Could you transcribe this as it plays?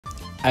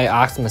I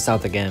asked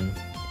myself again,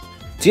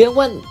 do I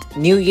want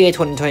New Year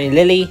 2020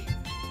 Lily?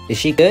 Is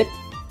she good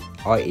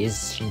or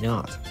is she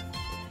not?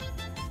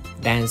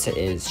 The answer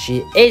is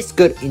she is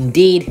good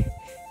indeed,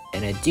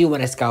 and I do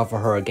want to scout for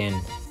her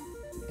again,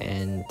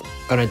 and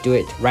gonna do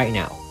it right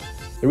now.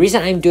 The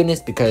reason I'm doing this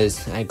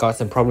because I got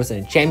some problems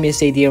in the Champion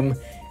Stadium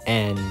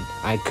and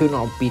I could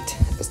not beat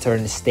a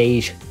certain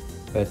stage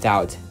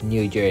without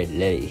New Year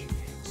Lily.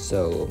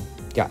 So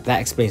yeah,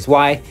 that explains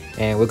why,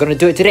 and we're gonna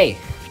do it today.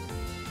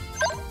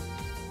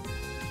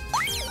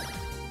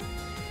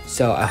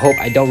 So I hope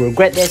I don't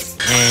regret this,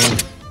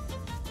 and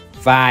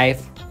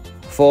 5,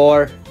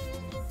 4,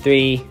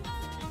 3,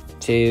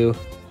 2,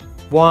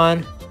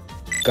 1,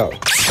 go.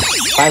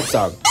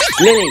 5-star.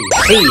 Lily,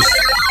 please.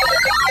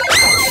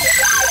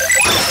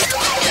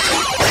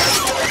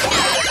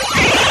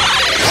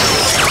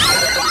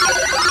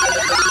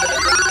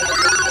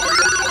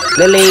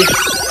 Lily.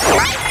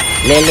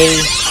 Lily.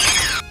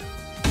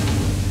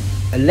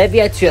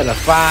 Olivia 2 out of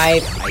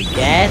 5. I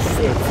guess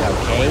it's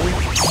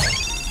okay.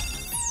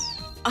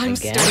 I'm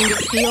starting to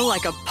feel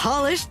like a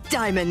polished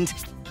diamond.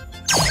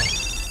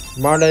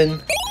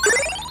 Marlon.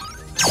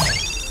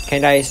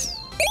 Candice.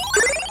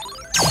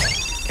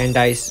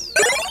 Candice.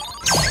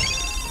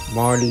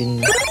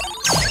 Marlon.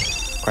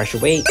 Crash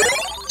away.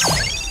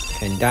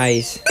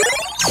 Candice.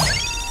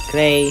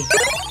 Clay.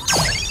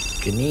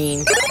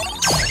 Janine.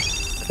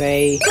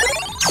 Clay.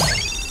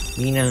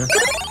 Mina.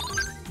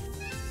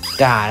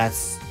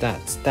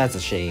 That's a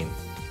shame.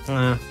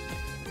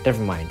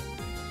 Never mind.